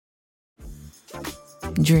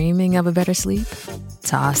Dreaming of a better sleep?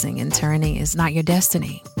 Tossing and turning is not your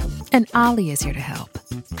destiny. And Ollie is here to help.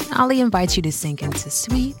 Ollie invites you to sink into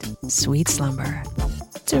sweet, sweet slumber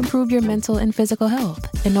to improve your mental and physical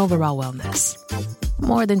health and overall wellness.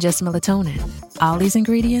 More than just melatonin, Ollie's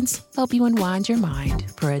ingredients help you unwind your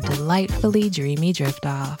mind for a delightfully dreamy drift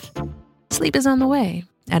off. Sleep is on the way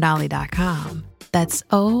at Ollie.com. That's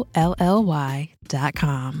OLLY.com.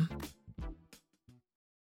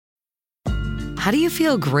 How do you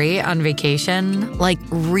feel great on vacation? Like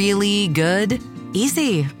really good?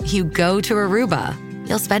 Easy. You go to Aruba.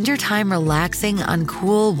 You'll spend your time relaxing on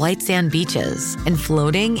cool white sand beaches and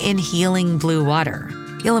floating in healing blue water.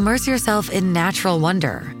 You'll immerse yourself in natural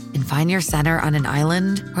wonder and find your center on an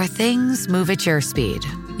island where things move at your speed.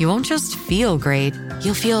 You won't just feel great,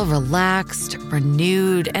 you'll feel relaxed,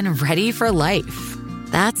 renewed, and ready for life.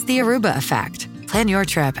 That's the Aruba effect. Plan your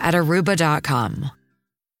trip at Aruba.com.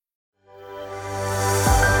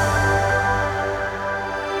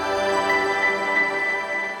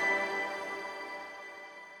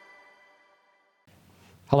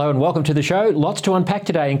 Hello and welcome to the show. Lots to unpack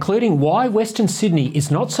today, including why Western Sydney is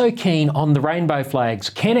not so keen on the rainbow flags.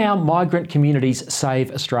 Can our migrant communities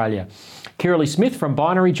save Australia? Kirralie Smith from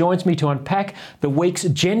Binary joins me to unpack the week's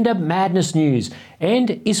gender madness news.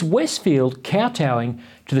 And is Westfield kowtowing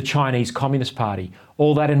to the Chinese Communist Party?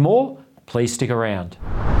 All that and more, please stick around.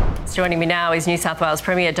 Joining me now is New South Wales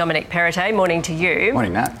Premier Dominic Perrottet. Morning to you.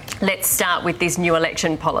 Morning, Nat. Let's start with this new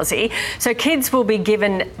election policy. So kids will be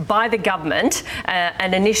given by the government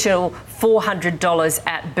an initial $400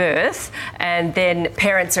 at birth, and then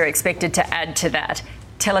parents are expected to add to that.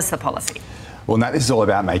 Tell us the policy. Well, Nat, this is all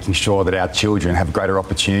about making sure that our children have greater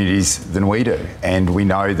opportunities than we do. And we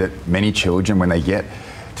know that many children, when they get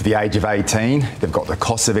to the age of 18, they've got the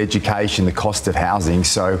cost of education, the cost of housing.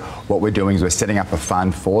 So what we're doing is we're setting up a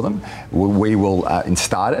fund for them. We will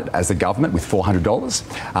start it as a government with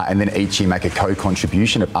 $400 and then each year make a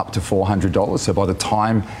co-contribution of up to $400. So by the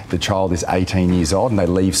time the child is 18 years old and they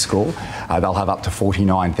leave school, they'll have up to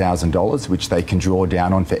 $49,000, which they can draw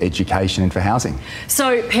down on for education and for housing.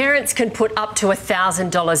 So parents can put up to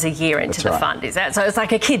 $1,000 a year into the fund, is that? So it's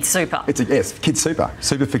like a kid's super? Yes, kids super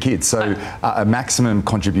for kids. So a maximum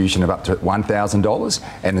contribution of up to $1,000,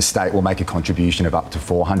 and the state will make a contribution of up to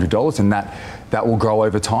 $400, and that will grow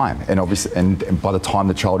over time. And obviously, and by the time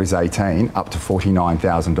the child is 18, up to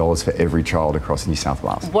 $49,000 for every child across New South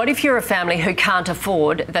Wales. What if you're a family who can't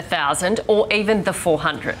afford the $1,000 or even the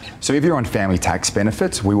 $400? So if you're on family tax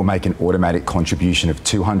benefits, we will make an automatic contribution of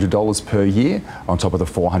 $200 per year on top of the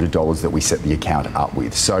 $400 that we set the account up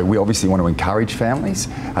with. So we obviously want to encourage families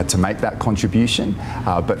to make that contribution,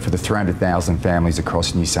 but for the 300,000 families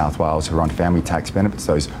across New South Wales who are on family tax benefits,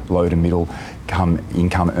 those low to middle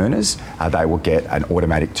income earners, they will get an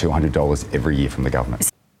automatic $200 every year from the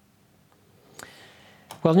government.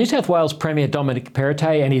 Well, New South Wales Premier Dominic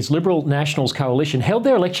Perrottet and his Liberal Nationals coalition held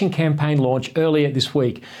their election campaign launch earlier this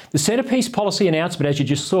week. The centrepiece policy announcement, as you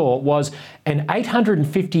just saw, was an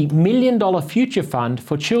 $850 million future fund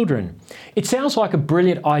for children. It sounds like a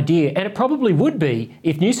brilliant idea, and it probably would be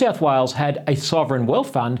if New South Wales had a sovereign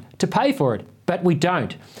wealth fund to pay for it. But we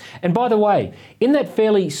don't. And by the way, in that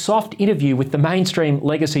fairly soft interview with the mainstream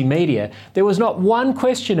legacy media, there was not one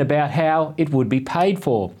question about how it would be paid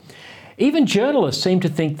for. Even journalists seem to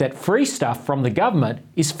think that free stuff from the government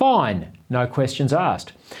is fine, no questions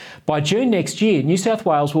asked. By June next year, New South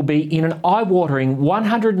Wales will be in an eye-watering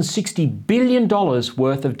 $160 billion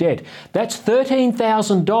worth of debt. That's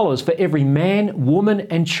 $13,000 for every man, woman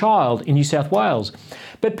and child in New South Wales.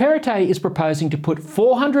 But Perrottet is proposing to put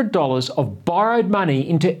 $400 of borrowed money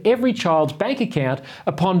into every child's bank account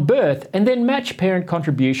upon birth and then match parent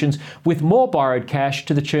contributions with more borrowed cash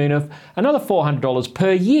to the tune of another $400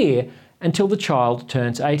 per year until the child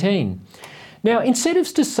turns 18. Now,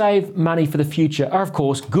 incentives to save money for the future are of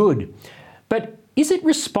course good, but is it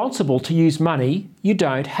responsible to use money you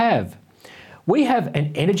don't have? We have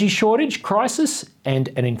an energy shortage crisis and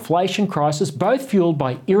an inflation crisis, both fueled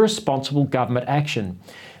by irresponsible government action.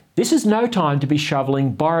 This is no time to be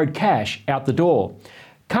shoveling borrowed cash out the door.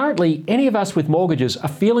 Currently, any of us with mortgages are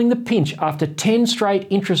feeling the pinch after 10 straight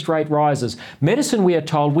interest rate rises, medicine we are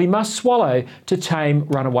told we must swallow to tame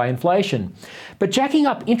runaway inflation. But jacking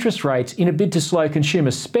up interest rates in a bid to slow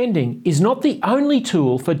consumer spending is not the only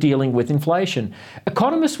tool for dealing with inflation.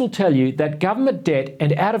 Economists will tell you that government debt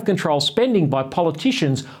and out-of-control spending by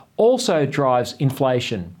politicians also drives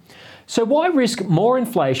inflation. So why risk more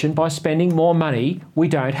inflation by spending more money we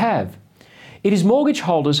don't have? It is mortgage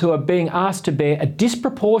holders who are being asked to bear a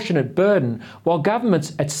disproportionate burden while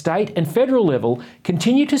governments at state and federal level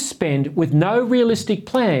continue to spend with no realistic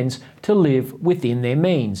plans to live within their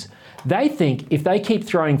means. They think if they keep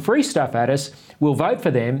throwing free stuff at us, we'll vote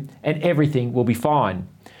for them and everything will be fine.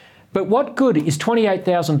 But what good is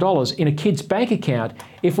 $28,000 in a kid's bank account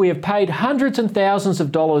if we have paid hundreds and thousands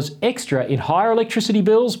of dollars extra in higher electricity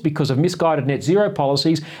bills because of misguided net zero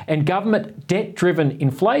policies and government debt-driven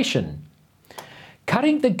inflation?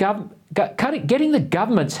 Getting the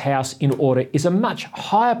government's house in order is a much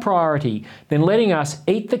higher priority than letting us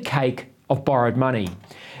eat the cake of borrowed money.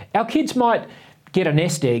 Our kids might get a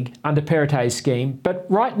nest egg under Perrottay's scheme, but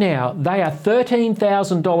right now they are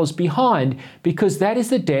 $13,000 behind because that is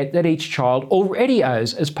the debt that each child already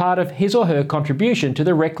owes as part of his or her contribution to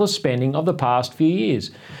the reckless spending of the past few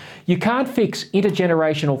years. You can't fix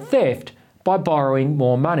intergenerational theft by borrowing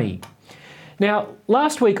more money. Now,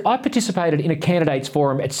 last week I participated in a candidates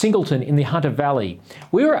forum at Singleton in the Hunter Valley.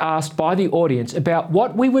 We were asked by the audience about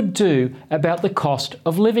what we would do about the cost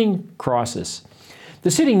of living crisis.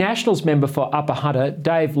 The sitting Nationals member for Upper Hunter,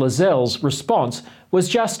 Dave Lazelle's response was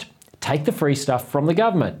just take the free stuff from the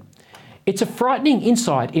government. It's a frightening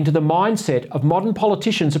insight into the mindset of modern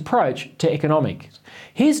politicians' approach to economics.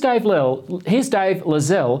 Here's Dave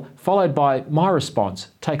Lazelle, followed by my response.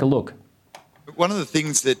 Take a look. One of the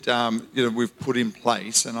things that we've put in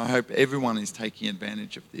place, and I hope everyone is taking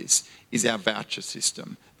advantage of this, is our voucher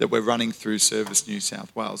system that we're running through Service New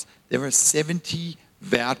South Wales. There are 70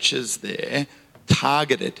 vouchers there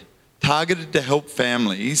targeted to help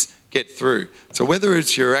families get through. So whether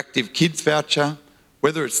it's your Active Kids voucher,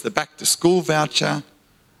 whether it's the Back to School voucher,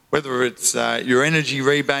 whether it's your energy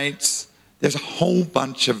rebates, there's a whole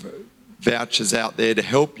bunch of vouchers out there to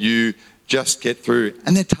help you just get through.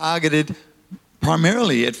 And they're targeted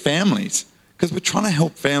primarily at families because we're trying to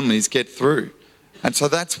help families get through. And so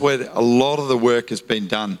that's where a lot of the work has been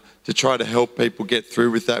done to try to help people get through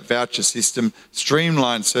with that voucher system,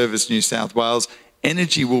 streamline Service New South Wales.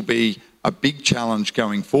 Energy will be a big challenge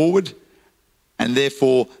going forward, and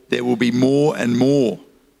therefore there will be more and more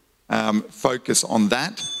focus on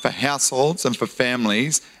that for households and for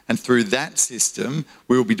families, and through that system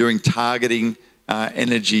we will be doing targeting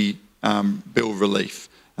energy bill relief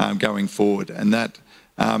going forward, and that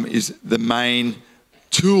is the main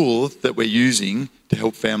tool that we're using to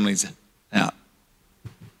help families out.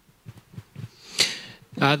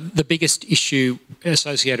 The biggest issue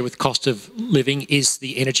associated with cost of living is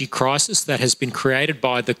the energy crisis that has been created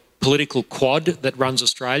by the political quad that runs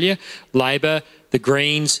Australia, Labor, the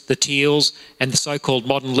Greens, the Teals and the so-called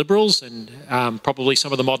modern Liberals and probably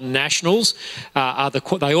some of the modern Nationals.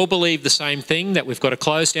 They all believe the same thing, that we've got to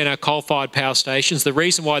close down our coal-fired power stations. The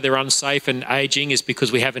reason why they're unsafe and ageing is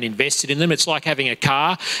because we haven't invested in them. It's like having a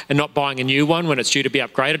car and not buying a new one when it's due to be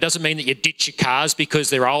upgraded. It doesn't mean that you ditch your cars because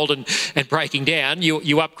they're old and breaking down.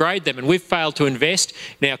 You upgrade them, and we've failed to invest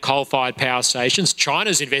in our coal-fired power stations.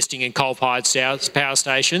 China's investing in coal-fired power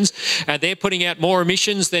stations. They're putting out more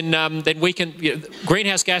emissions than we can.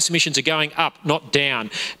 Greenhouse gas emissions are going up, not down.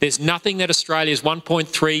 There's nothing that Australia's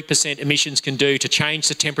 1.3% emissions can do to change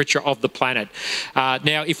the temperature of the planet.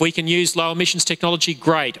 Now, if we can use low emissions technology,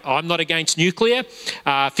 great. I'm not against nuclear.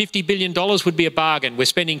 $50 billion would be a bargain. We're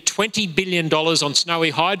spending $20 billion on snowy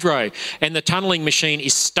hydro, and the tunnelling machine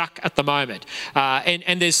is stuck at the moment.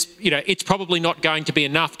 And there's, it's probably not going to be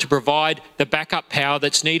enough to provide the backup power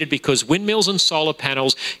that's needed, because windmills and solar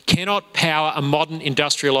panels cannot power a modern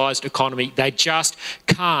industrialised economy. They just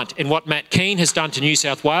can't. And what Matt Keane has done to New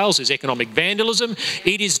South Wales is economic vandalism.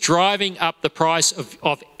 It is driving up the price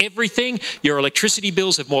of everything. Your electricity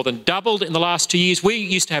bills have more than doubled in the last 2 years. We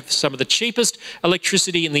used to have some of the cheapest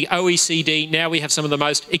electricity in the OECD. Now we have some of the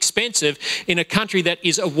most expensive in a country that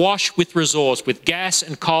is awash with resource, with gas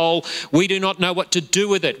and coal. We do not know what to do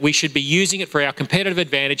with it. We should be using it for our competitive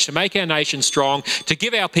advantage, to make our nation strong, to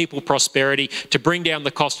give our people prosperity, to bring down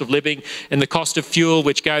the cost of living and the cost of fuel,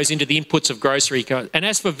 which goes into the inputs of grocery. And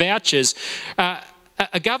as for vouchers,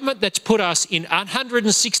 a government that's put us in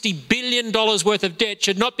 $160 billion worth of debt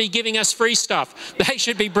should not be giving us free stuff. They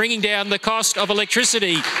should be bringing down the cost of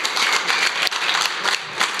electricity.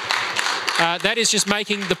 That is just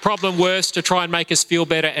making the problem worse to try and make us feel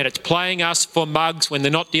better, and it's playing us for mugs when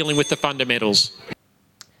they're not dealing with the fundamentals.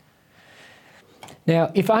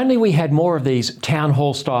 Now, if only we had more of these town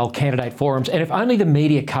hall-style candidate forums, and if only the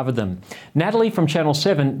media covered them. Natalie from Channel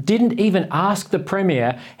 7 didn't even ask the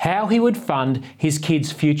Premier how he would fund his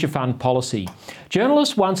kids' future fund policy.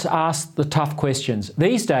 Journalists once asked the tough questions.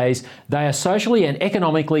 These days, they are socially and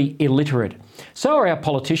economically illiterate. So are our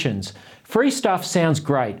politicians. Free stuff sounds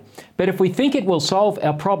great, but if we think it will solve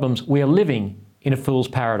our problems, we are living in a fool's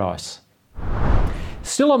paradise.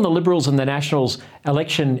 Still on the Liberals and the Nationals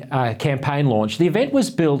election campaign launch, the event was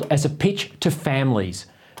billed as a pitch to families.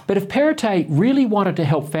 But if Perrottet really wanted to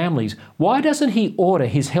help families, why doesn't he order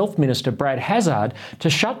his Health Minister, Brad Hazzard, to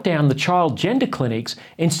shut down the child gender clinics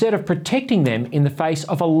instead of protecting them in the face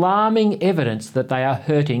of alarming evidence that they are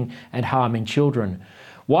hurting and harming children?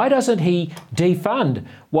 Why doesn't he defund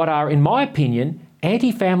what are, in my opinion,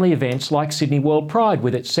 anti-family events like Sydney World Pride,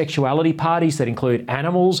 with its sexuality parties that include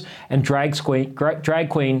animals and drag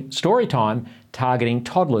queen story time targeting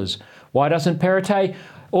toddlers? Why doesn't Perrottet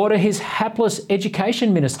order his hapless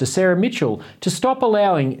Education Minister, Sarah Mitchell, to stop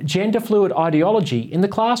allowing gender-fluid ideology in the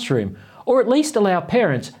classroom, or at least allow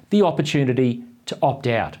parents the opportunity to opt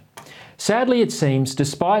out? Sadly, it seems,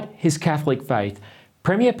 despite his Catholic faith,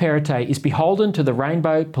 Premier Perrottet is beholden to the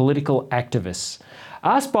rainbow political activists.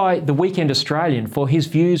 Asked by The Weekend Australian for his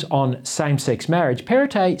views on same-sex marriage,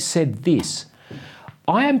 Perrottet said this: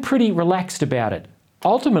 "I am pretty relaxed about it.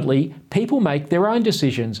 Ultimately, people make their own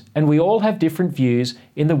decisions and we all have different views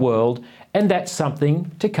in the world, and that's something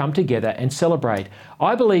to come together and celebrate.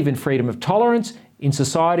 I believe in freedom of tolerance in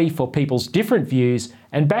society for people's different views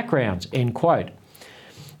and backgrounds," end quote.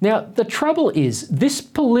 Now, the trouble is, this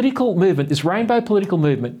political movement, this rainbow political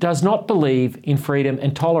movement, does not believe in freedom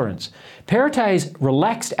and tolerance. Perrottet's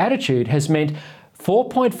relaxed attitude has meant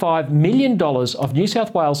 $4.5 million of New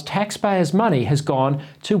South Wales taxpayers' money has gone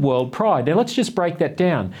to World Pride. Now, let's just break that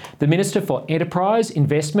down. The Minister for Enterprise,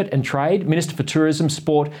 Investment and Trade, Minister for Tourism,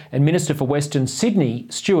 Sport and Minister for Western Sydney,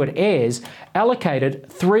 Stuart Ayres, allocated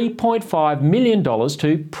 $3.5 million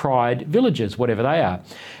to Pride villages, whatever they are.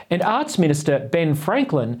 And Arts Minister Ben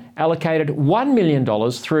Franklin allocated $1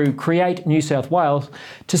 million through Create New South Wales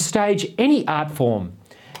to stage any art form.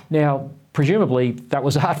 Now, presumably that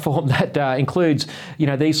was art form that includes,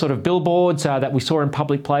 these sort of billboards that we saw in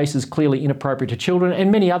public places, clearly inappropriate to children,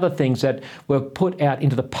 and many other things that were put out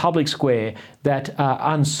into the public square that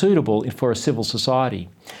are unsuitable for a civil society.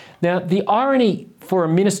 Now, the irony for a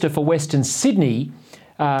minister for Western Sydney,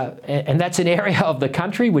 and that's an area of the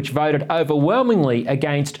country which voted overwhelmingly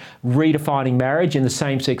against redefining marriage in the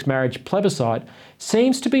same-sex marriage plebiscite,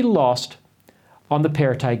 seems to be lost on the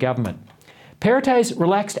Perrottet government. Perrottet's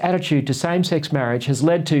relaxed attitude to same-sex marriage has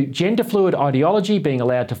led to gender-fluid ideology being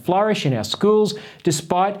allowed to flourish in our schools,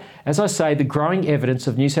 despite, as I say, the growing evidence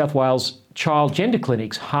of New South Wales child gender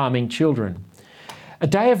clinics harming children. A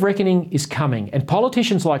day of reckoning is coming, and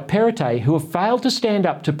politicians like Perrottet, who have failed to stand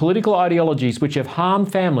up to political ideologies which have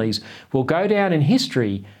harmed families, will go down in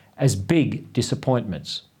history as big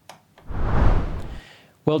disappointments.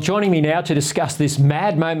 Well, joining me now to discuss this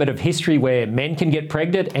mad moment of history where men can get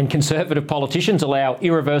pregnant and Conservative politicians allow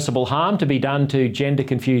irreversible harm to be done to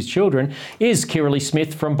gender-confused children is Kirralie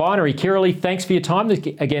Smith from Binary. Kirralie, thanks for your time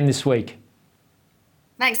again this week.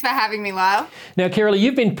 Thanks for having me, Lyle. Now, Kirralie,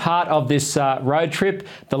 you've been part of this road trip,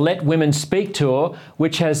 the Let Women Speak tour,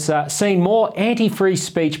 which has seen more anti-free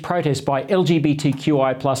speech protests by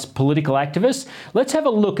LGBTQI+ political activists. Let's have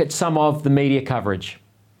a look at some of the media coverage.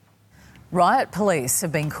 Riot police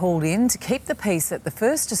have been called in to keep the peace at the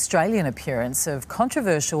first Australian appearance of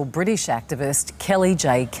controversial British activist Kelly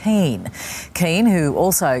J. Keane. Keane, who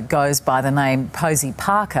also goes by the name Posey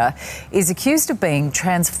Parker, is accused of being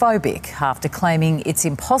transphobic after claiming it's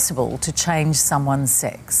impossible to change someone's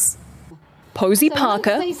sex. Posey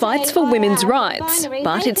Parker fights for women's rights,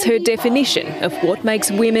 but it's her definition of what makes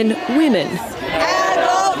women women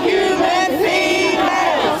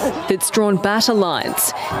that's drawn battle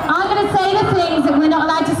lines. I'm going to say the things that we're not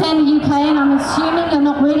allowed to say in the UK, and I'm assuming you're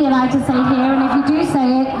not really allowed to say here, and if you do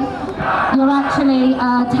say it, you're actually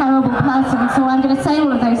a terrible person, so I'm going to say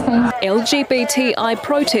all of those things. LGBTI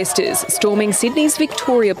protesters storming Sydney's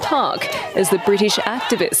Victoria Park as the British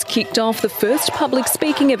activist kicked off the first public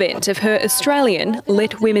speaking event of her Australian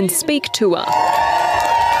Let Women Speak tour.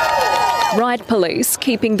 Riot police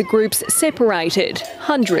keeping the groups separated,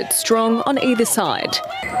 hundreds strong on either side.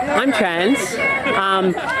 I'm trans,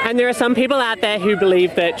 and there are some people out there who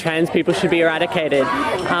believe that trans people should be eradicated,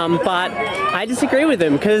 but I disagree with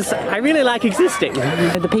them because I really like existing.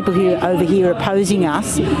 The people who are over here opposing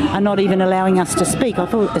us are not even allowing us to speak. I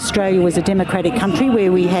thought Australia was a democratic country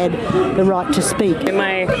where we had the right to speak.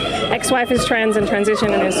 My ex-wife is trans and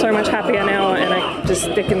transitioned and is so much happier now, and I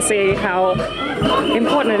just can see how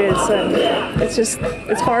important it is. And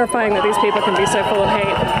it's horrifying that these people can be so full of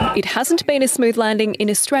hate. It hasn't been a smooth landing in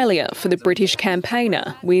Australia for the British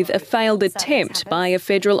campaigner, with a failed attempt by a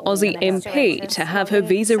federal Aussie MP to have her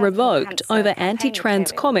visa revoked over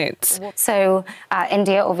anti-trans comments. So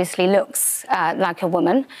India obviously looks like a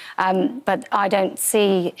woman, but I don't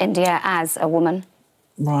see India as a woman.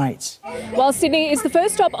 Right. While Sydney is the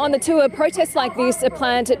first stop on the tour, protests like this are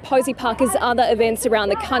planned at Posey Parker's other events around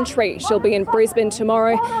the country. She'll be in Brisbane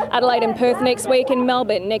tomorrow, Adelaide and Perth next week, and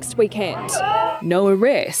Melbourne next weekend. No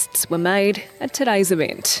arrests were made at today's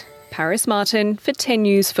event. Paris Martin for 10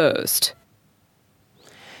 News First.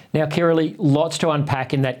 Now, Kirralie, lots to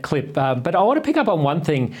unpack in that clip, but I want to pick up on one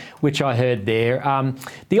thing which I heard there.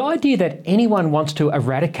 The idea that anyone wants to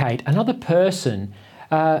eradicate another person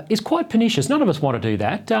is quite pernicious. None of us want to do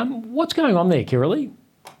that. What's going on there, Kirralie?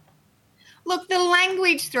 Look, the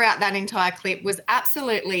language throughout that entire clip was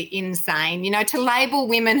absolutely insane. You know, to label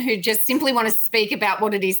women who just simply want to speak about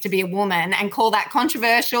what it is to be a woman and call that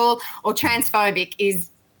controversial or transphobic is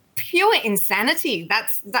pure insanity.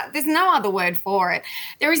 There's no other word for it.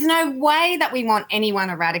 There is no way that we want anyone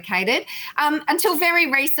eradicated. Until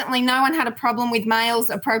very recently, no one had a problem with males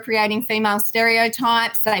appropriating female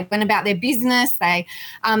stereotypes. They went about their business. They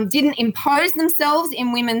didn't impose themselves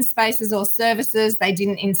in women's spaces or services. They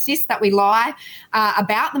didn't insist that we lie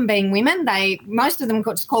about them being women. Most of them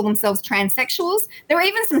got to call themselves transsexuals. There were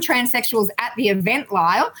even some transsexuals at the event,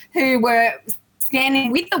 Lyle, who were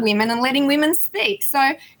standing with the women and letting women speak.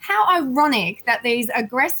 So how ironic that these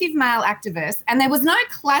aggressive male activists, and there was no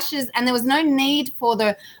clashes and there was no need for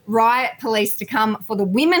the riot police to come for the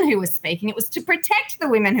women who were speaking. It was to protect the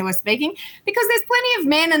women who were speaking, because there's plenty of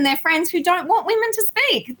men and their friends who don't want women to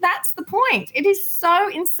speak. That's the point. It is so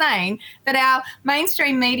insane that our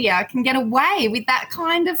mainstream media can get away with that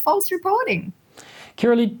kind of false reporting.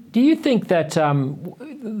 Kirralie, do you think that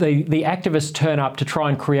the activists turn up to try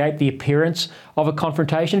and create the appearance of a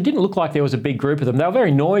confrontation? It didn't look like there was a big group of them. They were very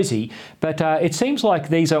noisy, but it seems like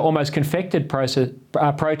these are almost confected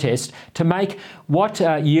protests to make what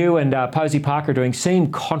you and Posey Parker are doing seem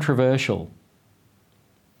controversial.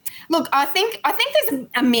 Look, I think there's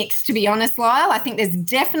a mix, to be honest, Lyle. I think there's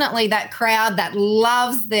definitely that crowd that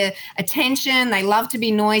loves the attention. They love to be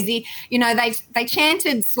noisy. You know, they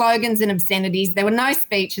chanted slogans and obscenities. There were no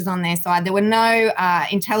speeches on their side. There were no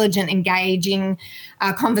intelligent, engaging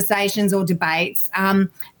conversations or debates.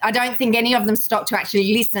 I don't think any of them stopped to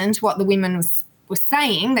actually listen to what the women were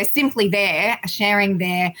saying. They're simply there sharing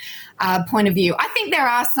their point of view. I think there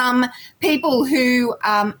are some people who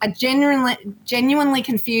are genuinely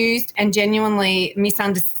confused and genuinely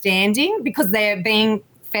misunderstanding because they're being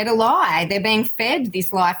fed a lie. They're being fed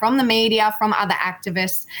this lie from the media, from other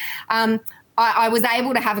activists. I was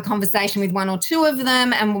able to have a conversation with one or two of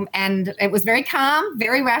them, and it was very calm,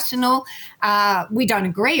 very rational. We don't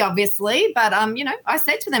agree, obviously, but, I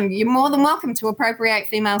said to them, you're more than welcome to appropriate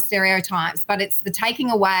female stereotypes, but it's the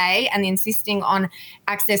taking away and the insisting on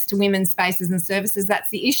access to women's spaces and services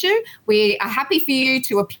that's the issue. We are happy for you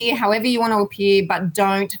to appear however you want to appear, but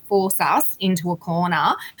don't force us into a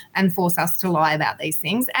corner and force us to lie about these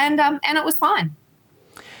things. And it was fine.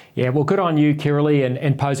 Yeah, well, good on you, Kirralie,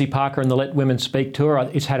 and Posey Parker and the Let Women Speak tour.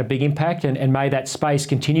 It's had a big impact, and may that space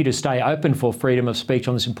continue to stay open for freedom of speech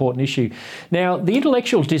on this important issue. Now, the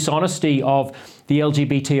intellectual dishonesty of the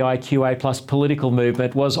LGBTIQA plus political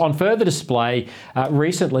movement was on further display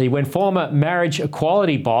recently when former marriage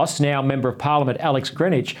equality boss, now Member of Parliament Alex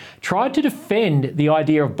Greenwich, tried to defend the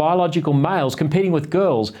idea of biological males competing with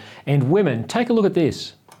girls and women. Take a look at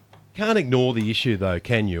this. Can't ignore the issue though,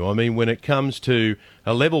 can you? I mean, when it comes to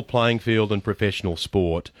a level playing field in professional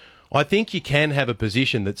sport, I think you can have a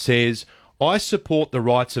position that says, I support the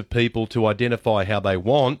rights of people to identify how they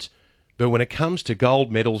want, but when it comes to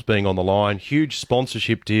gold medals being on the line, huge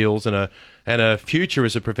sponsorship deals and a future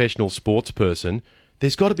as a professional sports person,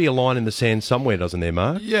 there's got to be a line in the sand somewhere, doesn't there,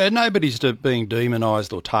 Mark? Yeah, nobody's being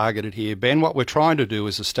demonised or targeted here, Ben. What we're trying to do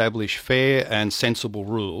is establish fair and sensible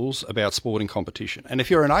rules about sporting competition. And if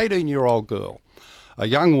you're an 18-year-old girl, a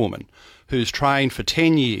young woman, who's trained for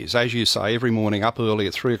 10 years, as you say, every morning up early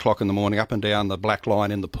at 3 o'clock in the morning, up and down the black line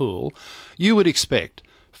in the pool, you would expect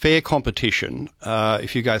fair competition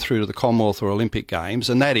if you go through to the Commonwealth or Olympic Games,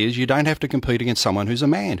 and that is you don't have to compete against someone who's a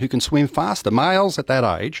man, who can swim faster. Males at that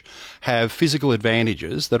age have physical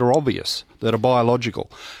advantages that are obvious, that are biological,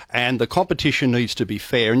 and the competition needs to be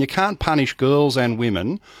fair, and you can't punish girls and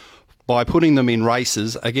women by putting them in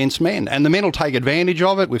races against men. And the men will take advantage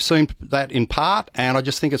of it. We've seen that in part, and I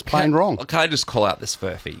just think it's plain wrong. Can I just call out this,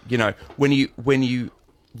 Furphy? You know, when you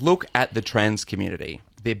look at the trans community,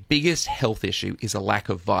 their biggest health issue is a lack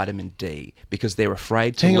of vitamin D because they're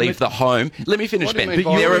afraid to leave the home. Let me finish, Ben.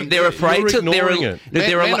 They're afraid to.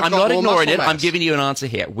 I'm not ignoring it. I'm giving you an answer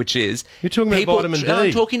here, which is you're talking about vitamin D.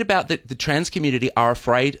 I'm talking about the trans community are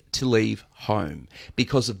afraid to leave home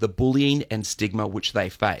because of the bullying and stigma which they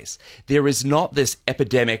face. There is not this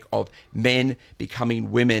epidemic of men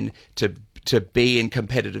becoming women to be in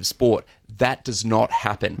competitive sport. That does not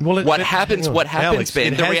happen. What happens, Alex,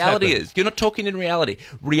 Ben, the reality is, you're not talking in reality.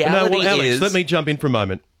 Alex, let me jump in for a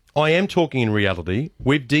moment. I am talking in reality.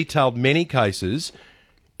 We've detailed many cases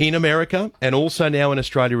in America and also now in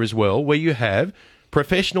Australia as well, where you have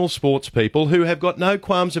professional sports people who have got no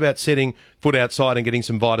qualms about setting foot outside and getting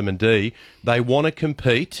some vitamin D. They want to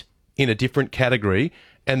compete in a different category,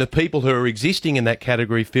 and the people who are existing in that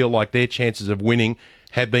category feel like their chances of winning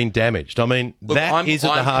have been damaged. I mean, that is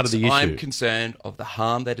at the heart of the issue. I'm concerned of the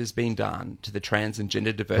harm that has been done to the trans and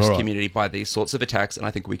gender diverse community by these sorts of attacks, and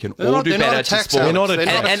I think we can all do better to support. They're not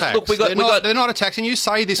attacks. They're not attacks, and you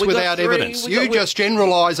say this without evidence. You just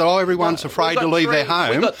generalise that everyone's afraid to leave their home.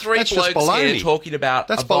 We've got three blokes here talking about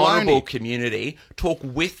a vulnerable community. Talk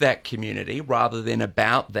with that community rather than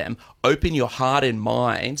about them. Open your heart and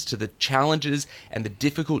minds to the challenges and the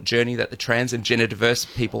difficult journey that the trans and gender diverse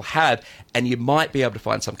people have, and you might be able to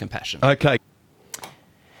find some compassion. Okay.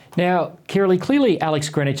 Now, Kirralie, clearly Alex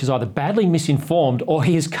Greenwich is either badly misinformed or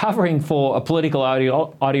he is covering for a political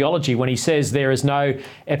ideology when he says there is no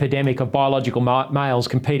epidemic of biological males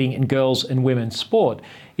competing in girls' and women's sport.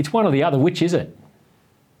 It's one or the other. Which is it?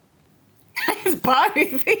 It's both.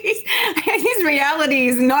 His reality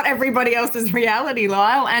is not everybody else's reality,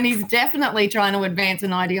 Lyle, and he's definitely trying to advance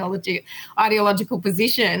an ideological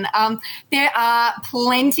position. There are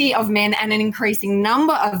plenty of men and an increasing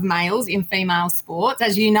number of males in female sports.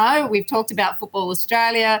 As you know, we've talked about Football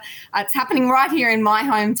Australia. It's happening right here in my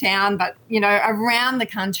hometown, but, around the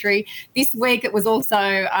country. This week it was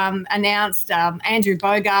also announced Andrew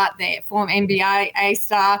Bogart, their former NBA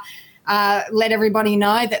A-star, let everybody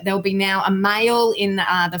know that there'll be now a male in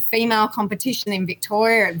the female competition in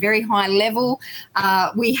Victoria at very high level.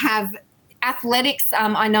 We have athletics.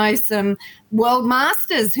 I know some world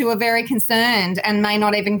masters who are very concerned and may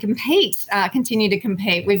not even continue to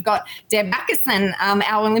compete. We've got Deb Ackerson,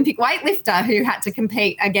 our Olympic weightlifter, who had to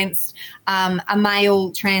compete against a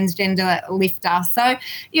male transgender lifter. So,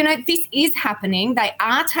 this is happening. They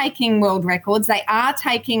are taking world records. They are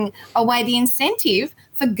taking away the incentive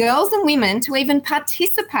for girls and women to even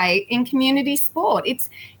participate in community sport. It's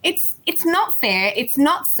not fair. It's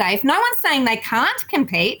not safe. No one's saying they can't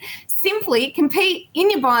compete. Simply compete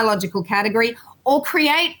in your biological category or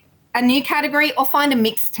create a new category or find a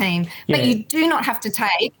mixed team. But you do not have to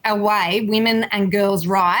take away women and girls'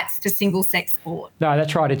 rights to single-sex sport. No,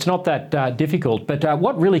 that's right. It's not that difficult. But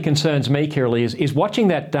what really concerns me, Kirralie, is watching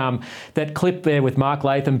that clip there with Mark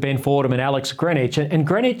Latham, Ben Fordham and Alex Greenwich. And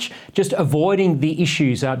Greenwich just avoiding the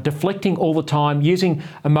issues, deflecting all the time, using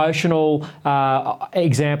emotional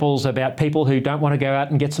examples about people who don't want to go out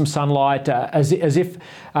and get some sunlight, as if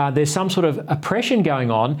there's some sort of oppression going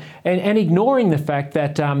on, and ignoring the fact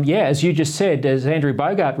that, as you just said, as Andrew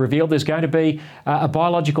Bogart revealed, there's going to be a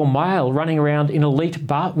biological male running around in elite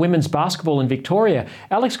women's basketball in Victoria.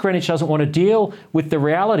 Alex Greenwich doesn't want to deal with the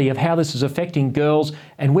reality of how this is affecting girls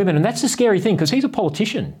and women, and that's the scary thing because he's a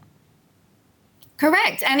politician.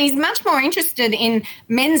 Correct. And he's much more interested in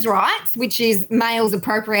men's rights, which is males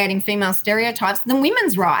appropriating female stereotypes, than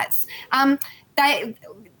women's rights.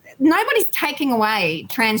 Nobody's taking away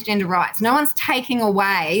transgender rights. No one's taking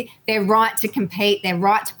away their right to compete, their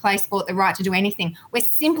right to play sport, their right to do anything. We're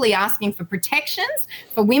simply asking for protections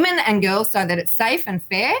for women and girls so that it's safe and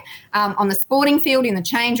fair on the sporting field, in the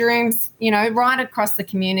change rooms, right across the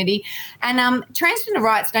community. And transgender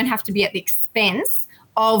rights don't have to be at the expense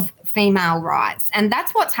of female rights. And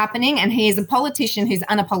that's what's happening. And he is a politician who's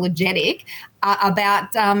unapologetic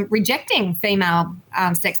about rejecting female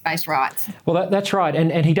sex-based rights. Well, that's right.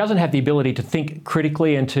 And he doesn't have the ability to think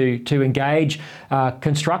critically and to engage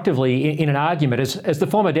constructively in an argument. As the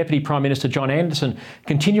former Deputy Prime Minister John Anderson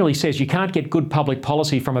continually says, you can't get good public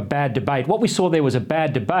policy from a bad debate. What we saw there was a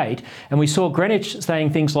bad debate, and we saw Greenwich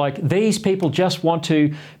saying things like, these people just want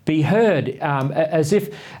to be heard, as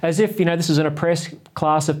if this is an oppressed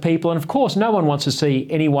class of people. And of course, no one wants to see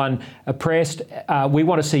anyone oppressed. We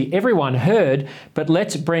want to see everyone heard. But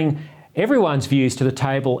let's bring everyone's views to the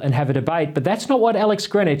table and have a debate. But that's not what Alex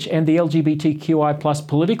Greenwich and the LGBTQI+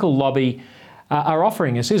 political lobby are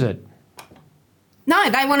offering us, is it? No,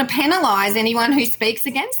 they want to penalise anyone who speaks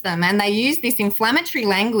against them, and they use this inflammatory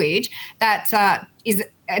language that is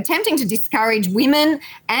attempting to discourage women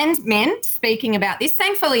and men speaking about this.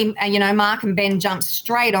 Thankfully, Mark and Ben jumped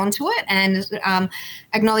straight onto it and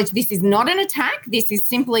acknowledged this is not an attack. This is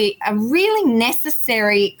simply a really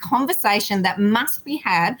necessary conversation that must be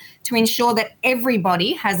had to ensure that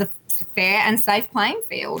everybody has a fair and safe playing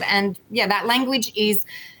field. And, yeah, that language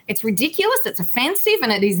it's ridiculous, it's offensive,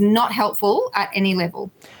 and it is not helpful at any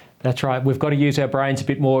level. That's right. We've got to use our brains a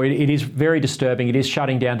bit more. It is very disturbing. It is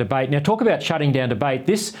shutting down debate. Now, talk about shutting down debate.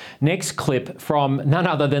 This next clip from none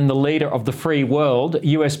other than the leader of the free world,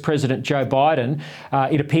 US President Joe Biden,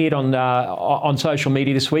 it appeared on social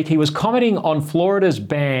media this week. He was commenting on Florida's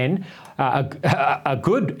ban, a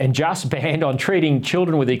good and just ban on treating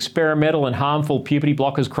children with experimental and harmful puberty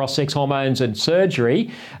blockers, cross-sex hormones and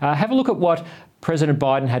surgery. Have a look at what President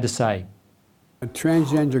Biden had to say.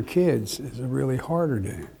 Transgender kids is a really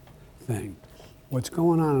harder thing. What's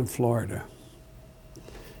going on in Florida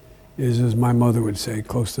is, as my mother would say,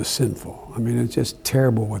 close to sinful. I mean, it's just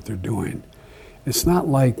terrible what they're doing. It's not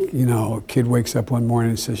like, a kid wakes up one morning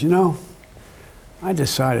and says, I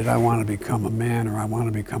decided I want to become a man, or I want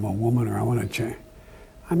to become a woman, or I want to change.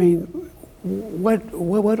 I mean, what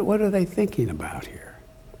are they thinking about here?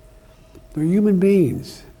 They're human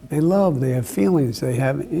beings. They love, they have feelings, they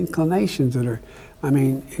have inclinations that are,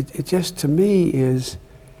 it just, to me, is,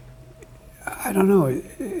 I don't know,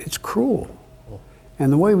 it's cruel.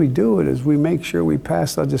 And the way we do it is we make sure we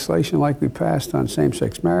pass legislation like we passed on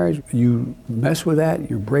same-sex marriage. You mess with that,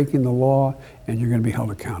 you're breaking the law, and you're going to be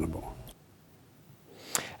held accountable.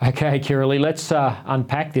 Okay, Kirralie, let's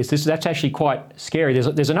unpack this. That's actually quite scary.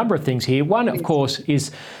 There's a number of things here. One, of course,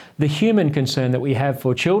 is the human concern that we have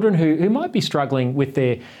for children who might be struggling with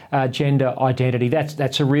their gender identity.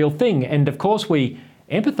 That's a real thing. And, of course, we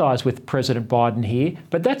empathise with President Biden here.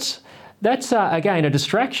 But that's again, a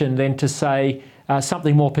distraction then to say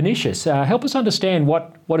something more pernicious. Help us understand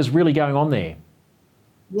what is really going on there.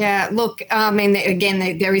 Yeah, look,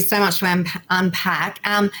 again, there is so much to unpack.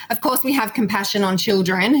 Of course, we have compassion on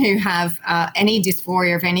children who have any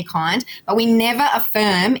dysphoria of any kind, but we never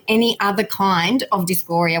affirm any other kind of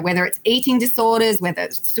dysphoria, whether it's eating disorders, whether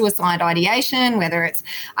it's suicide ideation, whether it's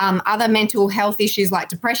other mental health issues like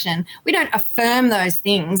depression. We don't affirm those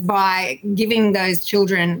things by giving those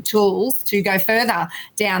children tools to go further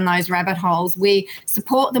down those rabbit holes. We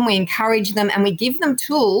support them, we encourage them, and we give them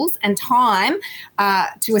tools and time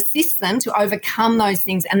to assist them to overcome those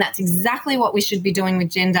things. And that's exactly what we should be doing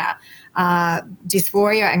with gender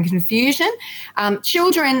dysphoria and confusion.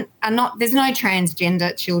 Children are not, there's no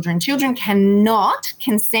transgender children. Children cannot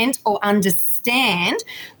consent or understand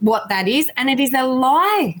what that is, and it is a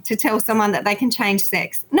lie to tell someone that they can change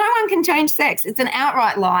sex. No one can change sex. It's an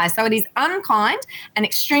outright lie. So it is unkind and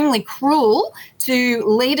extremely cruel to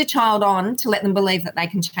lead a child on to let them believe that they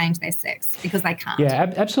can change their sex, because they can't.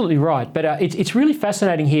 Yeah, absolutely right. But it's really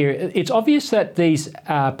fascinating here. It's obvious that these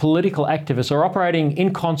political activists are operating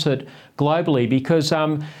in concert globally, because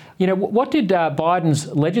what did Biden's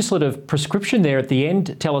legislative prescription there at the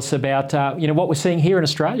end tell us about what we're seeing here in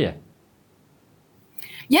Australia?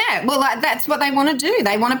 Yeah, well, that's what they want to do.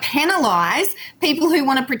 They want to penalise people who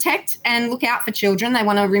want to protect and look out for children. They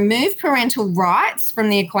want to remove parental rights from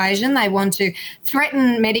the equation. They want to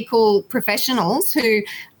threaten medical professionals who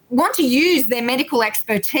want to use their medical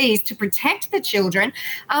expertise to protect the children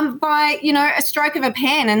by, a stroke of a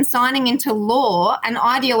pen and signing into law an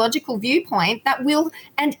ideological viewpoint that will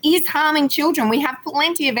and is harming children. We have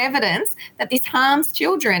plenty of evidence that this harms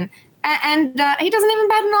children. And he doesn't even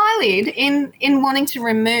bat an eyelid in wanting to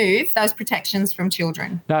remove those protections from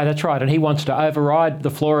children. No, that's right. And he wants to override the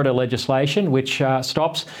Florida legislation, which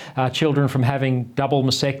stops children from having double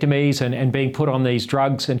mastectomies and being put on these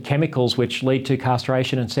drugs and chemicals which lead to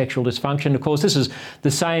castration and sexual dysfunction. Of course, this is the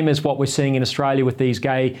same as what we're seeing in Australia with these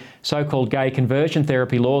so-called gay conversion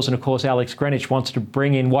therapy laws. And of course, Alex Greenwich wants to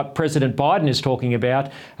bring in what President Biden is talking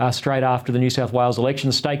about straight after the New South Wales election.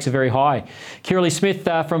 The stakes are very high. Kirralie Smith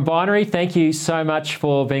from Binary, thank you so much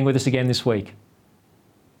for being with us again this week.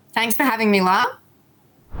 Thanks for having me, La.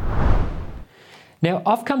 Now,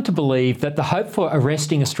 I've come to believe that the hope for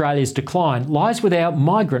arresting Australia's decline lies with our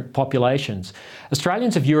migrant populations.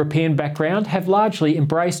 Australians of European background have largely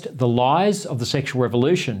embraced the lies of the sexual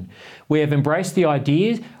revolution. We have embraced the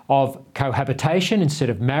idea of cohabitation instead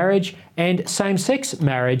of marriage and same-sex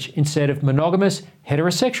marriage instead of monogamous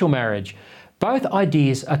heterosexual marriage. Both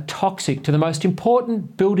ideas are toxic to the most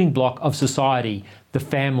important building block of society, the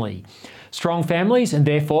family. Strong families, and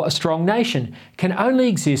therefore a strong nation, can only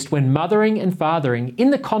exist when mothering and fathering in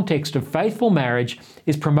the context of faithful marriage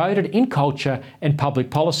is promoted in culture and public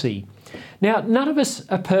policy. Now, none of us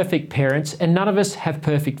are perfect parents and none of us have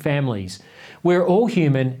perfect families. We're all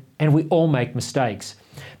human and we all make mistakes.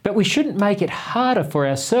 But we shouldn't make it harder for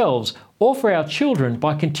ourselves or for our children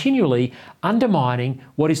by continually undermining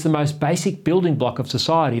what is the most basic building block of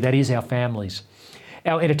society, that is our families.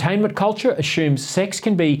 Our entertainment culture assumes sex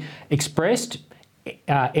can be expressed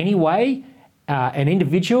any way an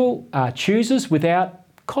individual chooses without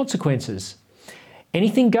consequences.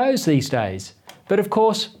 Anything goes these days. But of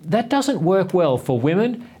course, that doesn't work well for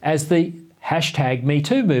women, as the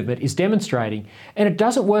 #MeToo movement is demonstrating, and it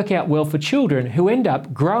doesn't work out well for children who end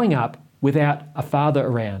up growing up without a father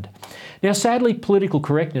around. Now, sadly, political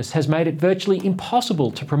correctness has made it virtually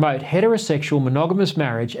impossible to promote heterosexual monogamous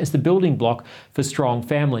marriage as the building block for strong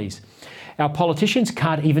families. Our politicians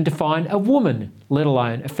can't even define a woman, let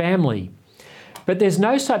alone a family. But there's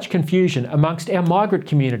no such confusion amongst our migrant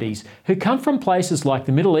communities who come from places like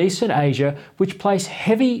the Middle East and Asia, which place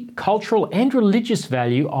heavy cultural and religious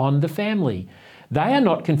value on the family. They are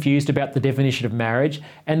not confused about the definition of marriage,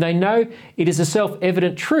 and they know it is a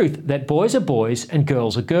self-evident truth that boys are boys and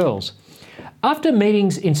girls are girls. After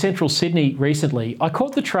meetings in central Sydney recently, I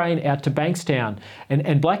caught the train out to Bankstown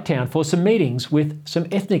and Blacktown for some meetings with some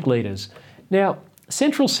ethnic leaders. Now,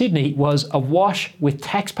 central Sydney was awash with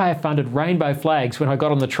taxpayer-funded rainbow flags when I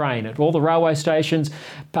got on the train at all the railway stations,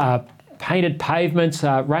 painted pavements,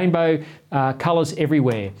 rainbow colours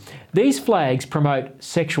everywhere. These flags promote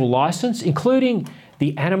sexual licence, including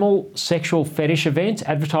the animal sexual fetish events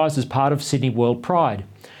advertised as part of Sydney World Pride.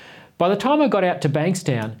 By the time I got out to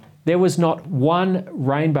Bankstown, there was not one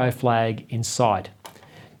rainbow flag in sight.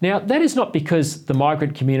 Now, that is not because the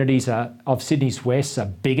migrant communities of Sydney's West are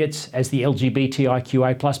bigots, as the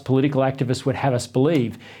LGBTIQA+ political activists would have us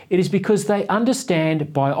believe. It is because they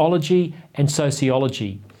understand biology and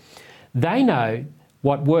sociology. They know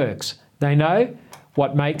what works. They know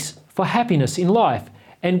what makes for happiness in life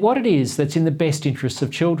and what it is that's in the best interests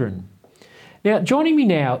of children. Now, joining me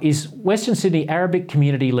now is Western Sydney Arabic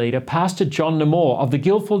community leader, Pastor John Namor of the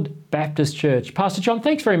Guildford Baptist Church. Pastor John,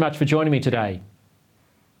 thanks very much for joining me today.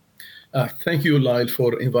 Thank you, Lyle,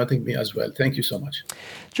 for inviting me as well. Thank you so much.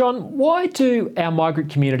 John, why do our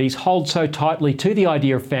migrant communities hold so tightly to the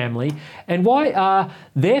idea of family, and why are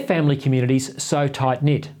their family communities so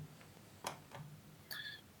tight-knit?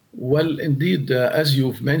 Well, indeed, as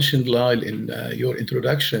you've mentioned, Lyle, in your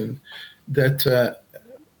introduction, that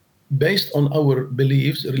based on our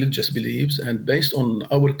beliefs, religious beliefs, and based on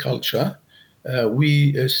our culture,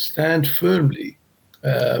 we stand firmly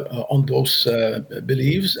on those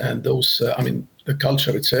beliefs and those, the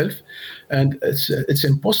culture itself, and it's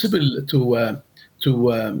impossible to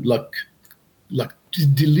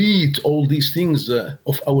delete all these things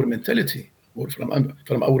of our mentality or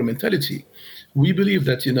from our mentality. We believe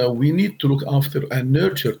that we need to look after and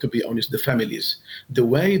nurture, to be honest, the families. The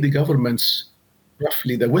way the governments,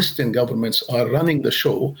 roughly the Western governments, are running the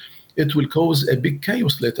show, it will cause a big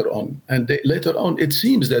chaos later on. And later on, it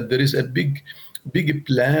seems that there is a big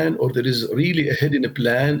plan, or there is really a hidden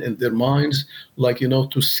plan in their minds,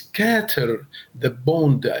 to scatter the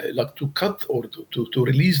bond, to cut or to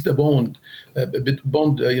release the bond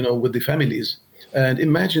with the families. And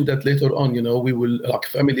imagine that later on, we will,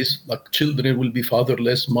 families, children will be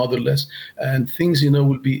fatherless, motherless, and things,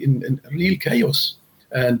 will be in real chaos.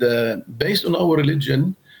 And based on our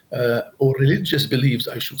religion, or religious beliefs,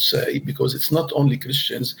 I should say, because it's not only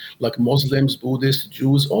Christians, like Muslims, Buddhists,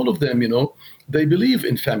 Jews, all of them, they believe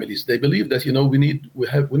in families. They believe that we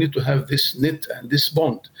need to have this knit and this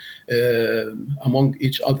bond among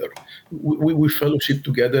each other. We fellowship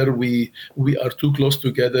together. We are too close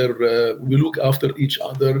together. We look after each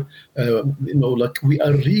other. We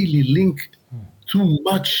are really linked too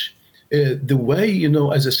much. The way,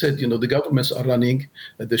 as I said, the governments are running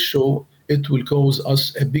the show, it will cause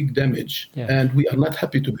us a big damage. Yeah. And we are not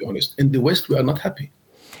happy, to be honest. In the West, we are not happy.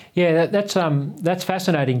 Yeah, that's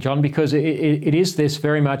fascinating, John, because it is this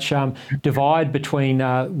very much divide between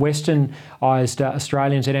Westernised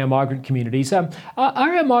Australians and our migrant communities. Are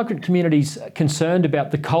our migrant communities concerned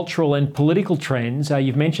about the cultural and political trends?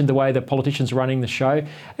 You've mentioned the way the politicians are running the show.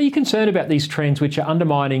 Are you concerned about these trends which are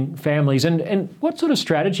undermining families? And what sort of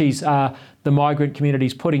strategies are the migrant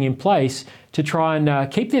communities putting in place to try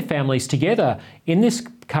and keep their families together in this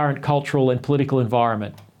current cultural and political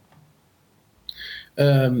environment?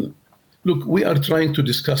 Look, we are trying to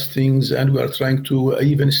discuss things, and we are trying to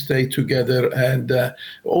even stay together. And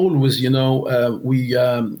always, we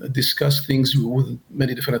discuss things with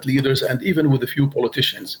many different leaders and even with a few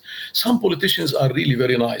politicians. Some politicians are really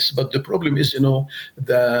very nice, but the problem is,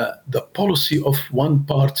 the policy of one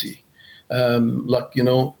party.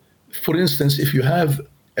 For instance, if you have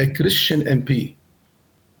a Christian MP,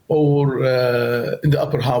 or in the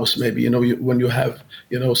upper house, maybe, when you have,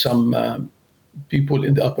 some people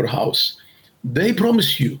in the upper house, they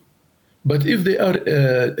promise you, but if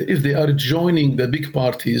they are joining the big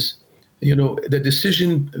parties, the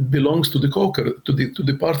decision belongs to the caucus, to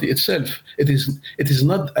the party itself. It is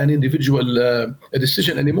not an individual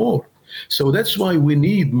decision anymore. So that's why we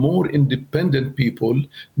need more independent people,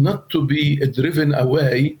 not to be driven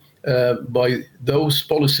away by those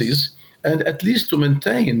policies, and at least to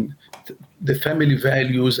maintain the family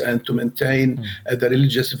values and to maintain the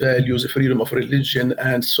religious values, freedom of religion,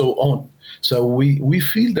 and so on. So we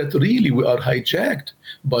feel that really we are hijacked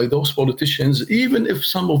by those politicians, even if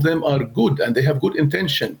some of them are good and they have good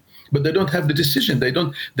intention, but they don't have the decision. They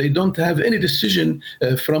don't have any decision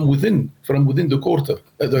from within the quarter,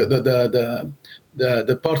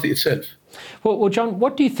 the party itself. Well, John,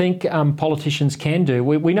 what do you think politicians can do?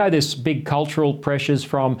 We know there's big cultural pressures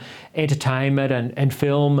from entertainment and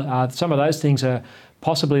film. Some of those things are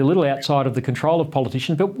possibly a little outside of the control of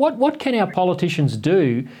politicians. But what can our politicians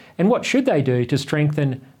do, and what should they do to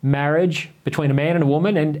strengthen marriage between a man and a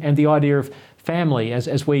woman, and the idea of family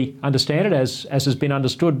as we understand it, as has been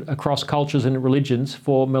understood across cultures and religions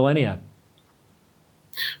for millennia?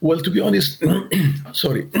 Well, to be honest,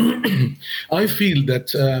 sorry, I feel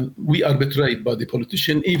that we are betrayed by the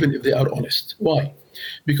politician, even if they are honest. Why?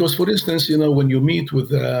 Because, for instance, when you meet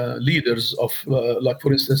with leaders of,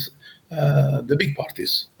 for instance, the big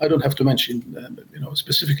parties, I don't have to mention,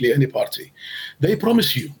 specifically any party, they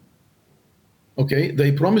promise you, okay?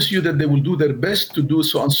 They promise you that they will do their best to do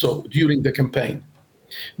so and so during the campaign.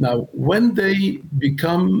 Now, when they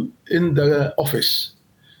become in the office,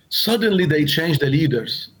 suddenly they change the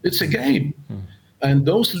leaders. It's a game. And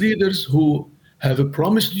those leaders who have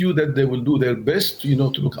promised you that they will do their best, to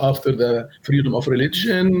look after the freedom of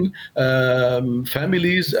religion,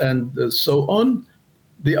 families, and so on,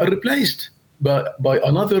 they are replaced by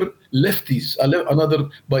another lefties,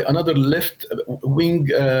 by another left-wing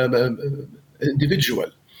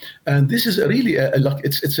individual. And this is really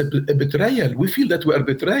it's a betrayal. We feel that we are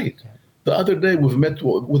betrayed. The other day, we've met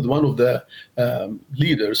with one of the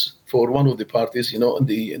leaders for one of the parties, in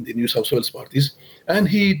the New South Wales parties, and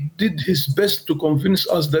he did his best to convince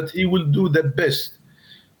us that he will do the best.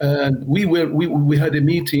 And we had a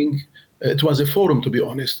meeting. It was a forum, to be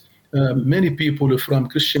honest. Many people from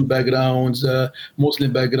Christian backgrounds,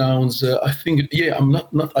 Muslim backgrounds. I'm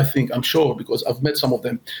sure, because I've met some of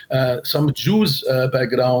them. Some Jews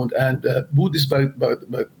background and Buddhist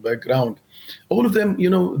background. All of them,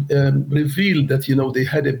 revealed that, they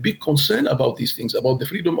had a big concern about these things, about the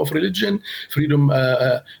freedom of religion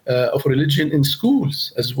in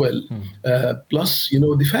schools as well, plus,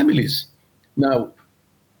 the families. Now,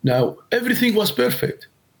 everything was perfect,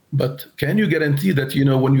 but can you guarantee that,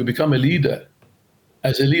 when you become a leader,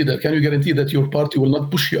 as a leader, can you guarantee that your party will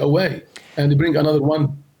not push you away and bring another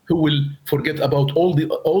one who will forget about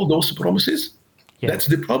all those promises? Yeah. That's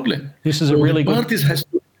the problem. This is a really good...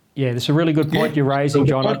 Yeah, this is a really good point you're raising,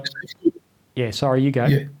 John. Yeah, sorry, you go.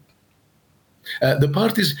 Yeah. The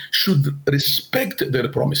parties should respect their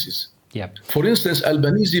promises. Yeah. For instance,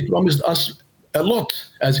 Albanese promised us a lot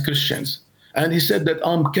as Christians, and he said that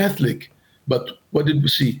I'm Catholic. But what did we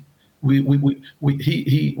see?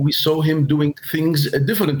 We saw him doing things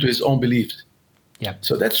different to his own beliefs. Yeah.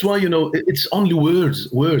 So that's why, it's only words.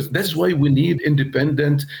 That's why we need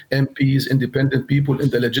independent MPs, independent people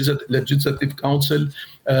in the legislative council,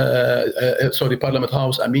 Parliament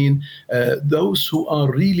House. Those who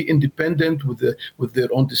are really independent with their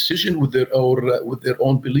own decision, with their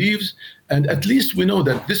own beliefs, and at least we know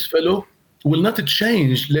that this fellow will not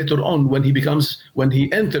change later on when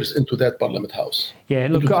he enters into that Parliament House. Yeah,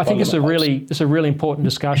 look, I think it's a really important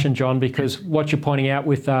discussion, John, because what you're pointing out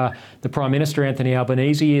with the Prime Minister, Anthony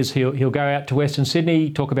Albanese, is he'll go out to Western Sydney,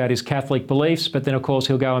 talk about his Catholic beliefs, but then, of course,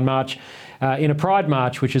 he'll go and march in a Pride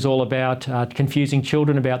March, which is all about confusing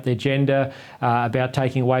children about their gender, about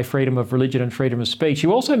taking away freedom of religion and freedom of speech.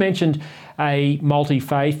 You also mentioned a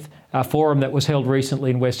multi-faith forum that was held recently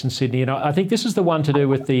in Western Sydney, and I think this is the one to do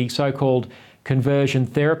with the so-called conversion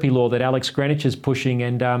therapy law that Alex Greenwich is pushing.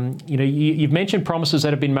 And you've mentioned promises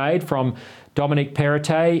that have been made from Dominic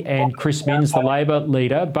Perrottet and Chris Minns, the Labor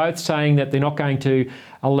leader, both saying that they're not going to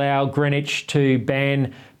allow Greenwich to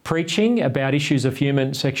ban preaching about issues of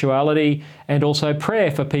human sexuality, and also prayer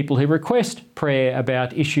for people who request prayer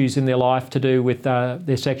about issues in their life to do with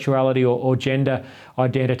their sexuality or gender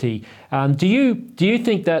identity. Do you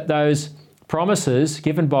think that those promises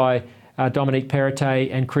given by Dominic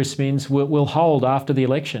Perrottet and Chris Minns will hold after the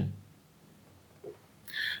election?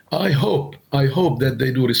 I hope that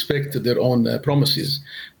they do respect their own promises,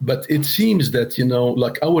 but it seems that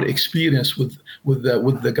like our experience with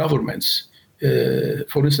the governments,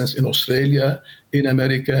 for instance, in Australia, in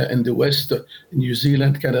America, in the West, in New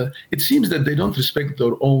Zealand, Canada, it seems that they don't respect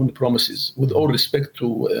their own promises, with all respect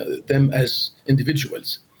to them as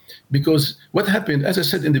individuals. Because what happened, as I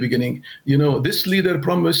said in the beginning, this leader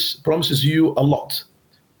promises you a lot,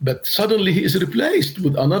 but suddenly he is replaced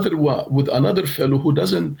with another fellow who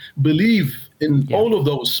doesn't believe in all of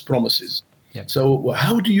those promises. Yep. So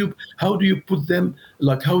how do you put them,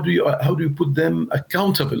 like how do you put them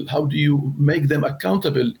accountable? How do you make them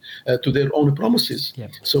accountable to their own promises?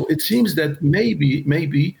 Yep. So it seems that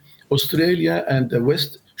maybe Australia and the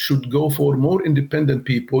West should go for more independent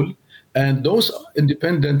people, and those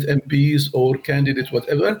independent MPs or candidates,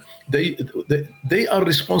 whatever, they are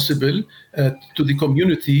responsible to the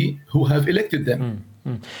community who have elected them.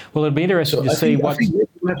 Well, it'll be interesting to see what.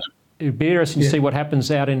 It'd be interesting to see what happens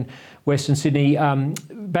out in Western Sydney.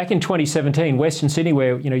 Back in 2017, Western Sydney,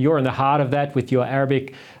 where you're in the heart of that with your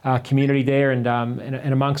Arabic community there, and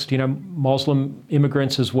amongst Muslim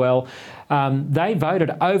immigrants as well, they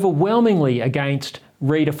voted overwhelmingly against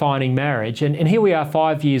redefining marriage. And here we are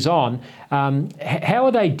 5 years on. How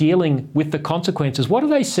are they dealing with the consequences? What are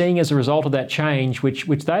they seeing as a result of that change, which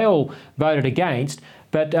they all voted against?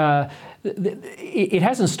 But it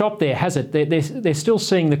hasn't stopped there, has it? They're still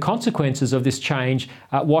seeing the consequences of this change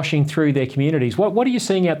washing through their communities. What are you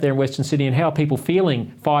seeing out there in Western Sydney, and how are people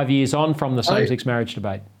feeling 5 years on from the same-sex marriage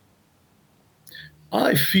debate?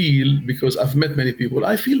 I feel, because I've met many people,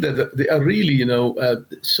 I feel that they are really,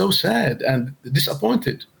 so sad and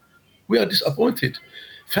disappointed. We are disappointed.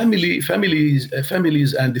 Families,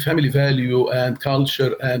 and the family value and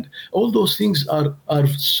culture and all those things are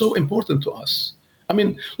so important to us. I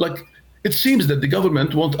mean, like, it seems that the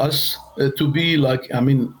government want us to be like,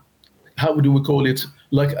 how do we call it?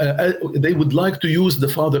 Like, they would like to use the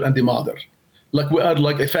father and the mother. Like, we are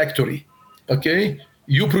like a factory, okay?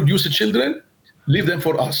 You produce the children, leave them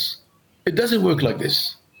for us. It doesn't work like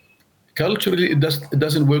this. Culturally, it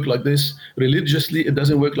doesn't work like this. Religiously, it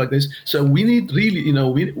doesn't work like this. So we need really,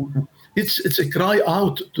 it's a cry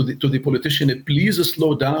out to the politician, please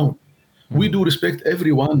slow down. We do respect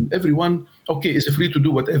everyone. Everyone, okay, is free to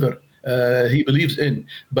do whatever he believes in,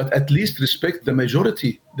 but at least respect the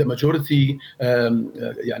majority. The majority,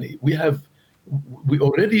 we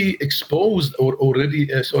already exposed or already,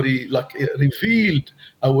 revealed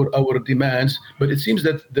our demands, but it seems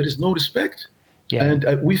that there is no respect. Yeah.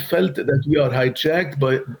 And we felt that we are hijacked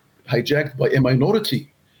by a minority.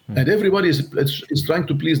 And everybody is trying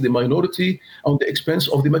to please the minority on the expense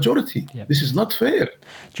of the majority. Yep. This is not fair.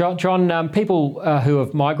 John, people who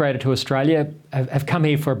have migrated to Australia have come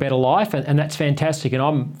here for a better life, and that's fantastic. And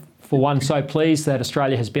I'm, for one, so pleased that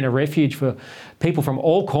Australia has been a refuge for people from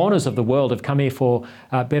all corners of the world, have come here for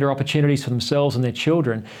better opportunities for themselves and their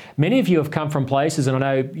children. Many of you have come from places, and I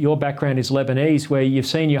know your background is Lebanese, where you've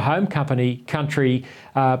seen your home country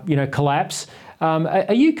collapse.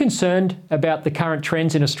 Are you concerned about the current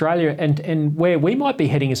trends in Australia and where we might be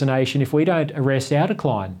heading as a nation if we don't arrest our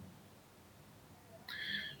decline?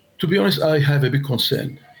 To be honest, I have a big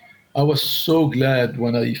concern. I was so glad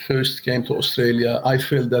when I first came to Australia. I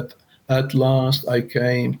felt that at last I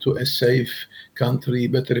came to a safe country,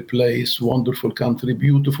 better place, wonderful country,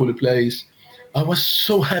 beautiful place. I was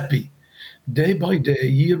so happy. Day by day,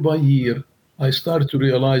 year by year, I started to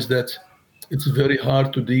realize that it's very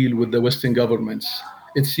hard to deal with the Western governments.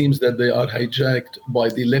 It seems that they are hijacked by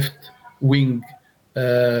the left-wing,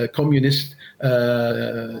 communist,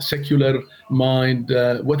 secular mind,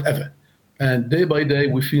 whatever. And day by day,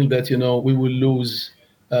 we feel that, we will lose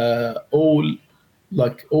all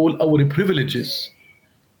our privileges.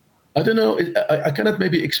 I don't know, I cannot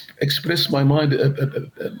maybe express my mind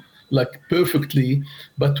perfectly,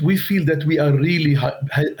 but we feel that we are really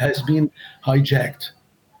has been hijacked.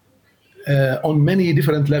 On many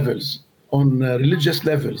different levels, on religious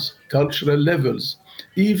levels, cultural levels,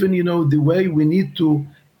 even, the way we need to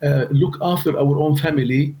look after our own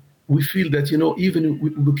family, we feel that, even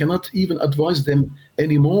we cannot even advise them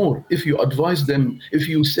anymore. If you advise them, if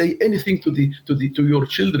you say anything to your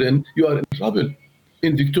children, you are in trouble.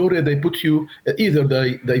 In Victoria, they put you, either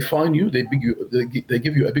they fine you, they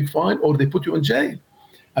give you a big fine, or they put you in jail.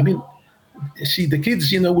 I mean, see, the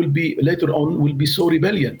kids, will be later on will be so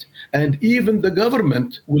rebelliant, and even the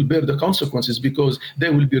government will bear the consequences because they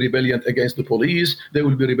will be rebelliant against the police, they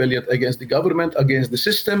will be rebelliant against the government, against the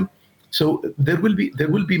system. So there will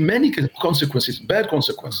be many consequences, bad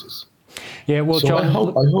consequences. Yeah, well, so John, I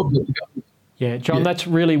hope that the government. Yeah, John, that's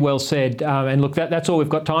really well said. And look, that's all we've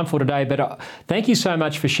got time for today. But thank you so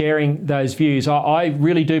much for sharing those views. I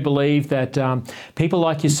really do believe that people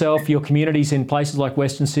like yourself, your communities in places like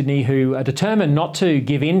Western Sydney who are determined not to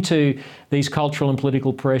give in to these cultural and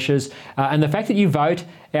political pressures, and the fact that you vote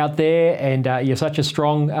out there and you're such a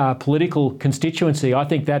strong political constituency, I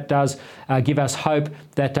think that does give us hope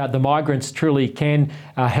that the migrants truly can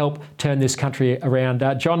help turn this country around.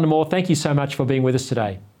 John Namor, thank you so much for being with us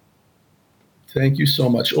today. Thank you so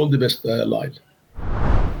much. All the best, Lyle.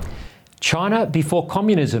 China before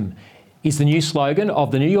communism is the new slogan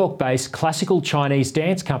of the New York-based classical Chinese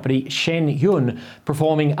dance company Shen Yun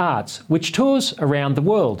Performing Arts, which tours around the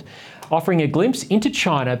world, offering a glimpse into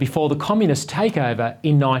China before the communist takeover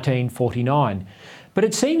in 1949. But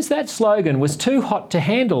it seems that slogan was too hot to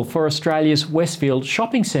handle for Australia's Westfield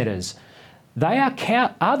shopping centres.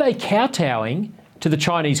 Are they kowtowing to the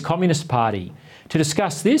Chinese Communist Party? To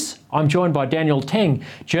discuss this, I'm joined by Daniel Teng,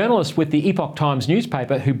 journalist with the Epoch Times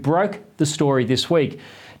newspaper, who broke the story this week.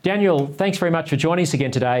 Daniel, thanks very much for joining us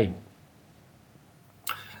again today.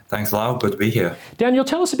 Thanks, Lyle. Good to be here. Daniel,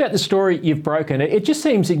 tell us about the story you've broken. It just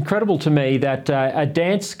seems incredible to me that a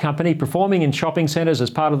dance company performing in shopping centres as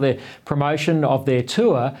part of the promotion of their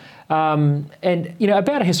tour, and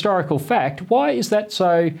about a historical fact, why is that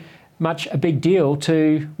so much a big deal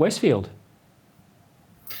to Westfield?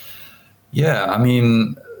 Yeah, I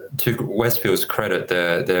mean, to Westfield's credit,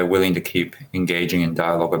 they're willing to keep engaging in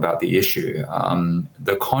dialogue about the issue.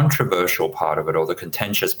 The controversial part of it, or the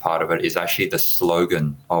contentious part of it, is actually the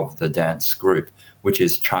slogan of the dance group, which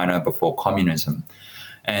is China before communism.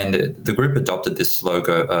 And the group adopted this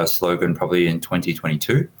slogan probably in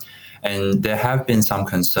 2022. And there have been some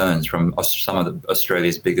concerns from some of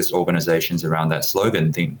Australia's biggest organisations around that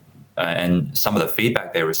slogan. And some of the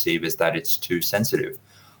feedback they receive is that it's too sensitive,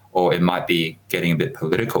 or it might be getting a bit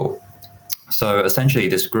political. So essentially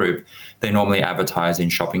this group, they normally advertise in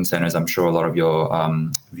shopping centres. I'm sure a lot of your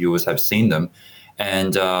viewers have seen them.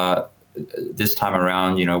 And this time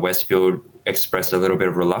around, Westfield expressed a little bit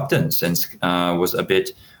of reluctance and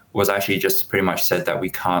was actually just pretty much said that we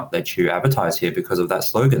can't let you advertise here because of that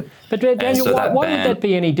slogan. But Daniel, why would that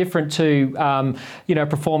be any different to,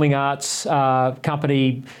 performing arts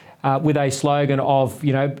company with a slogan of,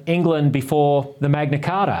 England before the Magna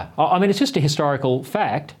Carta? I mean, it's just a historical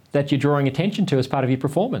fact that you're drawing attention to as part of your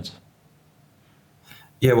performance.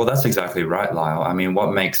 Yeah, well, that's exactly right, Lyle. I mean,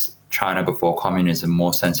 what makes China before communism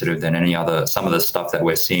more sensitive than some of the stuff that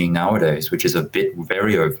we're seeing nowadays, which is a bit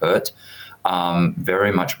very overt,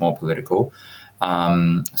 very much more political.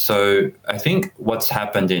 So I think what's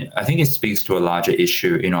happened, I think it speaks to a larger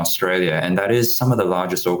issue in Australia, and that is some of the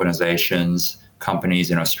largest organizations, companies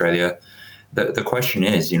in Australia. The question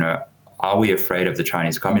is, are we afraid of the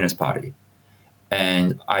Chinese Communist Party?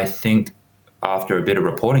 And I think after a bit of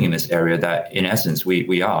reporting in this area that in essence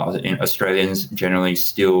we are. Australians generally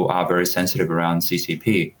still are very sensitive around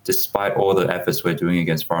CCP, despite all the efforts we're doing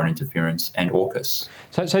against foreign interference and AUKUS.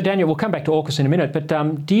 So Daniel, we'll come back to AUKUS in a minute, but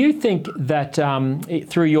do you think that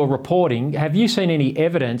through your reporting, have you seen any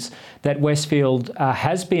evidence that Westfield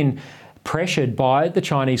has been pressured by the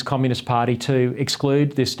Chinese Communist Party to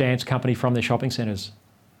exclude this dance company from their shopping centres?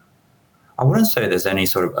 I wouldn't say there's any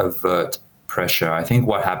sort of overt pressure. I think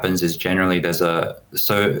what happens is generally the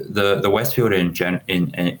Westfield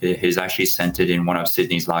is actually centred in one of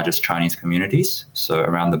Sydney's largest Chinese communities, so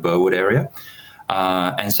around the Burwood area.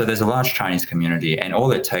 And so there's a large Chinese community, and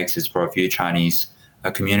all it takes is for a few Chinese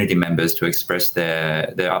community members to express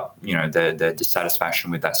their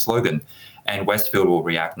dissatisfaction with that slogan, and Westfield will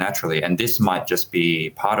react naturally. And this might just be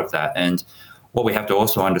part of that. And what we have to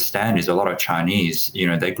also understand is a lot of Chinese,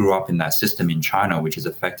 they grew up in that system in China, which is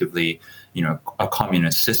effectively, a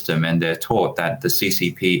communist system, and they're taught that the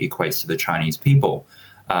CCP equates to the Chinese people,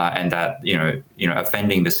 and that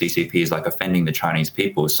offending the CCP is like offending the Chinese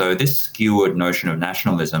people. So this skewed notion of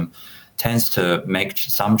nationalism tends to make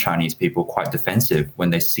some Chinese people quite defensive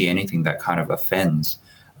when they see anything that kind of offends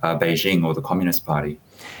Beijing or the Communist Party.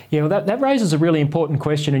 Yeah, well, that raises a really important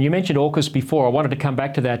question, and you mentioned AUKUS before. I wanted to come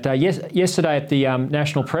back to that. Yesterday at the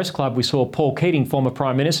National Press Club, we saw Paul Keating, former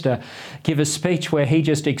Prime Minister, give a speech where he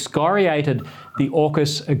just excoriated the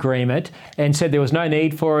AUKUS agreement and said there was no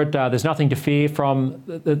need for it, there's nothing to fear from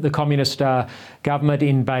the Communist government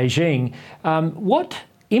in Beijing. What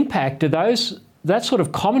impact do those that sort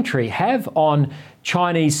of commentary have on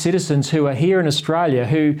Chinese citizens who are here in Australia,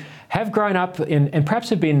 who have grown up and perhaps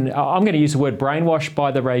have been, I'm going to use the word brainwashed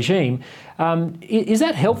by the regime. Is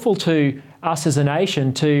that helpful to us as a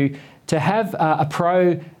nation to have a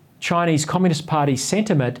pro-Chinese Communist Party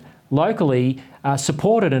sentiment locally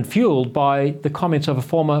supported and fueled by the comments of a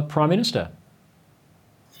former Prime Minister?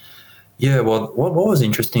 Yeah, well, what was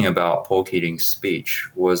interesting about Paul Keating's speech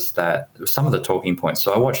was that some of the talking points,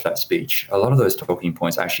 so I watched that speech, a lot of those talking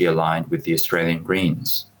points actually aligned with the Australian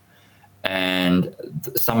Greens. And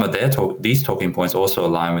some of these talking points also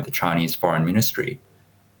align with the Chinese Foreign Ministry.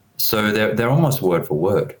 So they're almost word for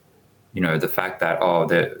word. You know, the fact that,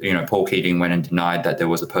 Paul Keating went and denied that there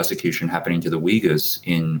was a persecution happening to the Uyghurs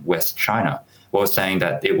in West China, while saying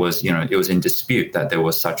that it was in dispute that there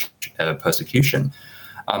was such a persecution.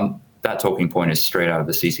 That talking point is straight out of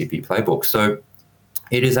the CCP playbook. So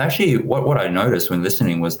it is actually what I noticed when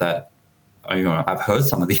listening was that, I've heard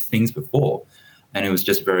some of these things before, and it was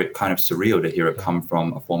just very kind of surreal to hear it come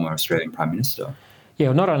from a former Australian Prime Minister. Yeah,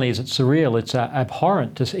 well, not only is it surreal, it's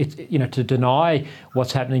abhorrent to deny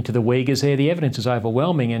what's happening to the Uyghurs there. The evidence is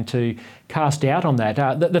overwhelming, and to cast doubt on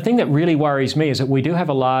that. The thing that really worries me is that we do have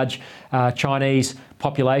a large Chinese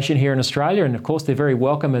population here in Australia, and of course they're very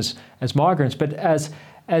welcome as migrants. But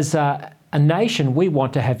as a nation, we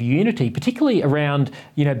want to have unity, particularly around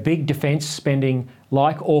big defence spending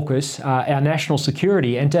like AUKUS, our national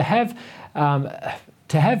security, and to have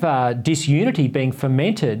disunity being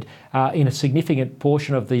fomented in a significant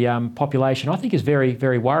portion of the population, I think is very,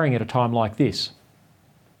 very worrying at a time like this.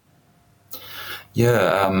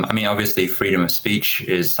 Yeah, obviously freedom of speech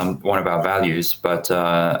is one of our values, but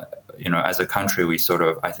as a country,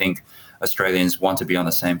 I think Australians want to be on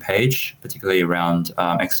the same page, particularly around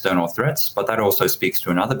external threats. But that also speaks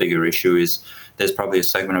to another bigger issue: is there's probably a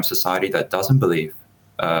segment of society that doesn't believe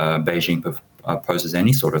Beijing poses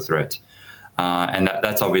any sort of threat. And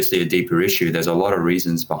that's obviously a deeper issue. There's a lot of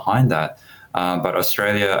reasons behind that.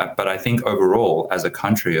 But I think overall, as a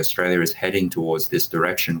country, Australia is heading towards this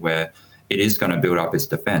direction where it is going to build up its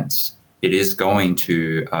defense. It is going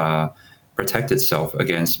to protect itself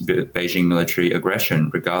against Beijing military aggression,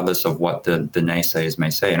 regardless of what the naysayers may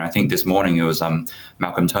say. And I think this morning it was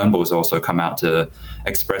Malcolm Turnbull's also come out to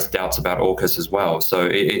express doubts about AUKUS as well. So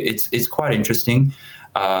it's quite interesting.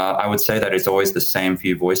 I would say that it's always the same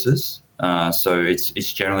few voices. So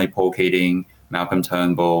it's generally Paul Keating, Malcolm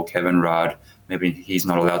Turnbull, Kevin Rudd. Maybe he's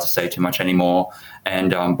not allowed to say too much anymore,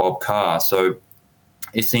 and Bob Carr. So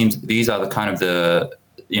it seems these are the kind of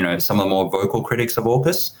some of the more vocal critics of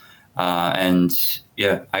AUKUS.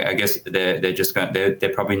 I guess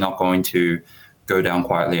they're probably not going to go down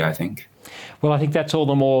quietly, I think. Well, I think that's all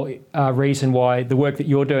the more reason why the work that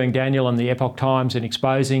you're doing, Daniel, and the Epoch Times in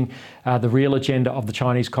exposing the real agenda of the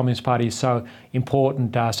Chinese Communist Party is so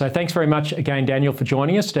important. So thanks very much again, Daniel, for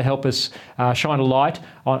joining us to help us shine a light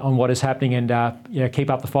on what is happening and keep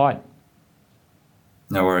up the fight.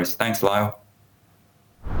 No worries. Thanks, Lyle.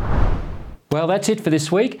 Well, that's it for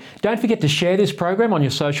this week. Don't forget to share this program on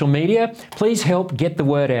your social media. Please help get the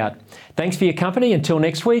word out. Thanks for your company. Until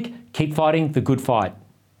next week, keep fighting the good fight.